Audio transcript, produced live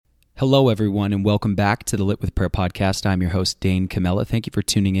Hello, everyone, and welcome back to the Lit with Prayer podcast. I'm your host, Dane Camella. Thank you for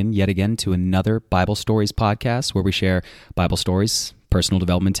tuning in yet again to another Bible Stories podcast where we share Bible stories, personal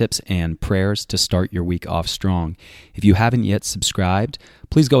development tips, and prayers to start your week off strong. If you haven't yet subscribed,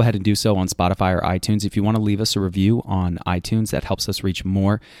 please go ahead and do so on Spotify or iTunes. If you want to leave us a review on iTunes, that helps us reach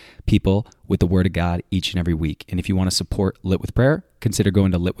more people with the Word of God each and every week. And if you want to support Lit with Prayer, consider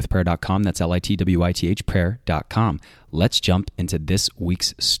going to litwithprayer.com. That's LITWITH prayer.com. Let's jump into this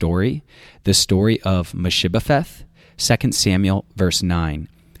week's story, the story of Mephibosheth, 2 Samuel, verse 9.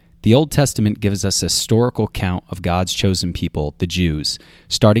 The Old Testament gives us a historical account of God's chosen people, the Jews,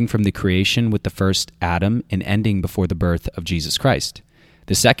 starting from the creation with the first Adam and ending before the birth of Jesus Christ,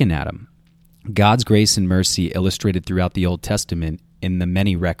 the second Adam. God's grace and mercy illustrated throughout the Old Testament in the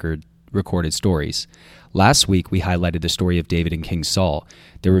many recorded stories. Last week, we highlighted the story of David and King Saul.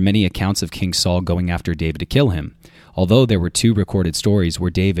 There were many accounts of King Saul going after David to kill him. Although there were two recorded stories where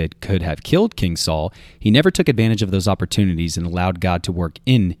David could have killed King Saul, he never took advantage of those opportunities and allowed God to work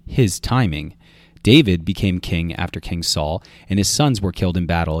in his timing. David became king after King Saul, and his sons were killed in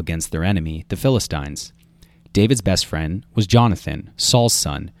battle against their enemy, the Philistines. David's best friend was Jonathan, Saul's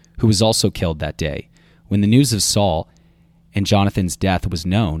son, who was also killed that day. When the news of Saul and Jonathan's death was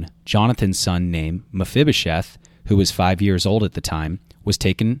known, Jonathan's son named Mephibosheth, who was 5 years old at the time, was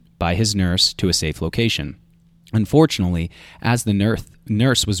taken by his nurse to a safe location. Unfortunately, as the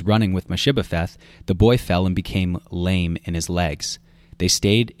nurse was running with Mephibosheth, the boy fell and became lame in his legs. They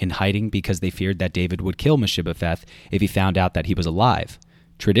stayed in hiding because they feared that David would kill Mephibosheth if he found out that he was alive.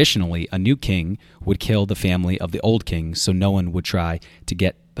 Traditionally, a new king would kill the family of the old king so no one would try to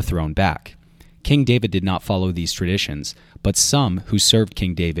get the throne back. King David did not follow these traditions, but some who served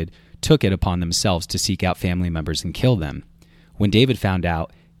King David took it upon themselves to seek out family members and kill them. When David found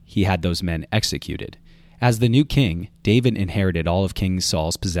out, he had those men executed. As the new king, David inherited all of King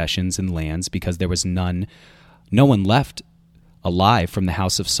Saul's possessions and lands because there was no one left alive from the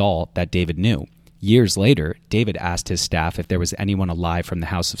house of Saul that David knew. Years later, David asked his staff if there was anyone alive from the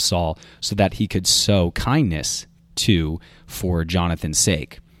house of Saul so that he could sow kindness to for Jonathan's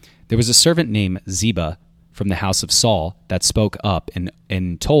sake. There was a servant named Ziba from the house of Saul that spoke up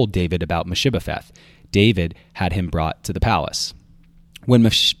and told David about Mephibosheth. David had him brought to the palace. When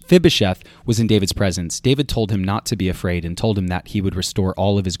Mephibosheth was in David's presence, David told him not to be afraid and told him that he would restore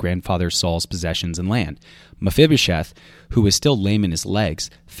all of his grandfather Saul's possessions and land. Mephibosheth, who was still lame in his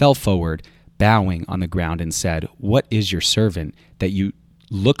legs, fell forward, bowing on the ground and said, "What is your servant that you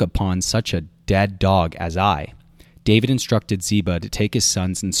look upon such a dead dog as I?" David instructed Ziba to take his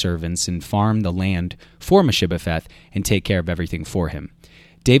sons and servants and farm the land for Mephibosheth and take care of everything for him.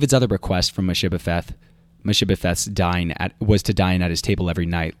 David's other request from Mephibosheth's was to dine at his table every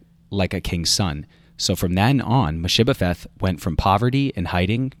night like a king's son. So from then on, Mephibosheth went from poverty and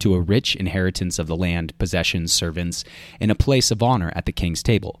hiding to a rich inheritance of the land, possessions, servants, and a place of honor at the king's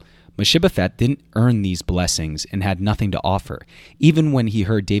table. Mephibosheth didn't earn these blessings and had nothing to offer. Even when he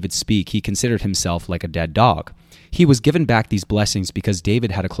heard David speak, he considered himself like a dead dog. He was given back these blessings because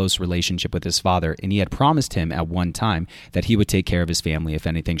David had a close relationship with his father, and he had promised him at one time that he would take care of his family if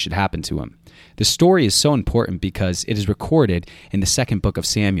anything should happen to him. The story is so important because it is recorded in the second book of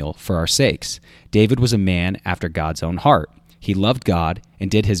Samuel for our sakes. David was a man after God's own heart. He loved God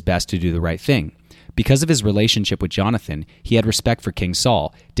and did his best to do the right thing. Because of his relationship with Jonathan, he had respect for King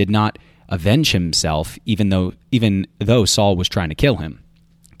Saul, did not avenge himself even though Saul was trying to kill him.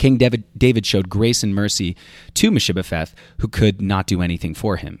 King David showed grace and mercy to Mephibosheth, who could not do anything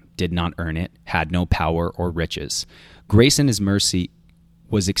for him, did not earn it, had no power or riches. Grace and his mercy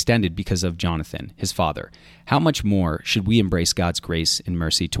was extended because of Jonathan, his father. How much more should we embrace God's grace and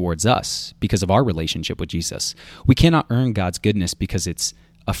mercy towards us because of our relationship with Jesus? We cannot earn God's goodness because it's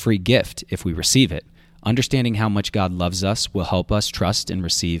a free gift if we receive it. Understanding how much God loves us will help us trust and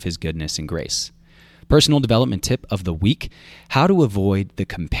receive his goodness and grace. Personal development tip of the week: how to avoid the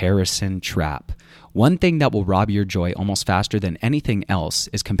comparison trap. One thing that will rob your joy almost faster than anything else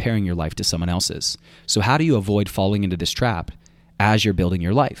is comparing your life to someone else's. So how do you avoid falling into this trap as you're building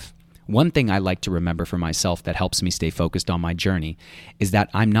your life? One thing I like to remember for myself that helps me stay focused on my journey is that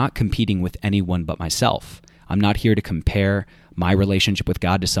I'm not competing with anyone but myself. I'm not here to compare my relationship with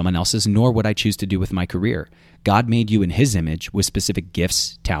God to someone else's, nor what I choose to do with my career. God made you in his image with specific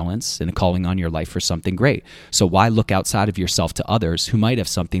gifts, talents, and a calling on your life for something great. So why look outside of yourself to others who might have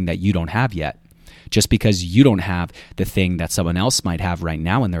something that you don't have yet? Just because you don't have the thing that someone else might have right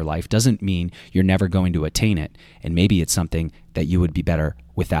now in their life doesn't mean you're never going to attain it. And maybe it's something that you would be better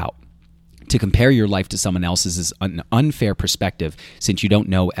without. To compare your life to someone else's is an unfair perspective since you don't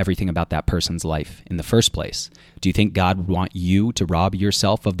know everything about that person's life in the first place. Do you think God would want you to rob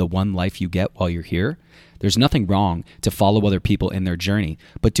yourself of the one life you get while you're here? There's nothing wrong to follow other people in their journey,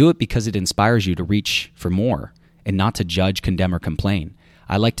 but do it because it inspires you to reach for more and not to judge, condemn, or complain.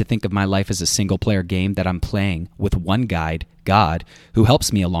 I like to think of my life as a single-player game that I'm playing with one guide, God, who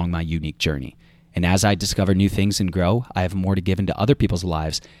helps me along my unique journey. And as I discover new things and grow, I have more to give into other people's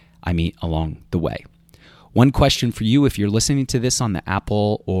lives I meet along the way. One question for you, if you're listening to this on the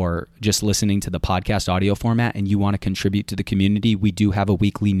Apple or just listening to the podcast audio format and you want to contribute to the community, we do have a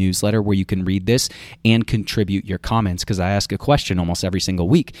weekly newsletter where you can read this and contribute your comments, because I ask a question almost every single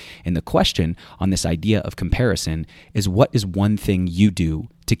week. And the question on this idea of comparison is, what is one thing you do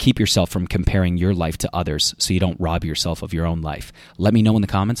to keep yourself from comparing your life to others so you don't rob yourself of your own life? Let me know in the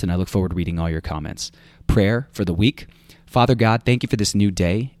comments, and I look forward to reading all your comments. Prayer for the week. Father God, thank you for this new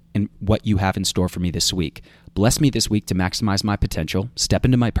day and what you have in store for me this week. Bless me this week to maximize my potential, step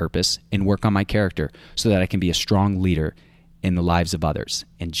into my purpose, and work on my character so that I can be a strong leader in the lives of others.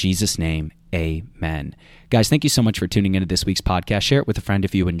 In Jesus' name, amen. Guys, thank you so much for tuning into this week's podcast. Share it with a friend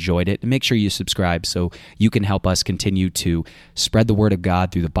if you enjoyed it, and make sure you subscribe so you can help us continue to spread the word of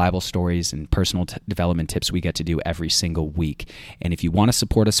God through the Bible stories and personal development tips we get to do every single week. And if you want to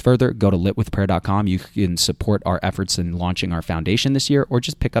support us further, go to litwithprayer.com. You can support our efforts in launching our foundation this year, or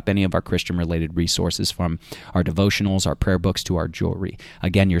just pick up any of our Christian-related resources, from our devotionals, our prayer books, to our jewelry.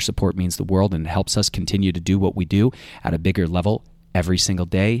 Again, your support means the world and helps us continue to do what we do at a bigger level every single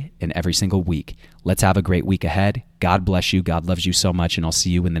day and every single week. Let's have a great week ahead. God bless you. God loves you so much, and I'll see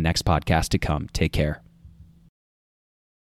you in the next podcast to come. Take care.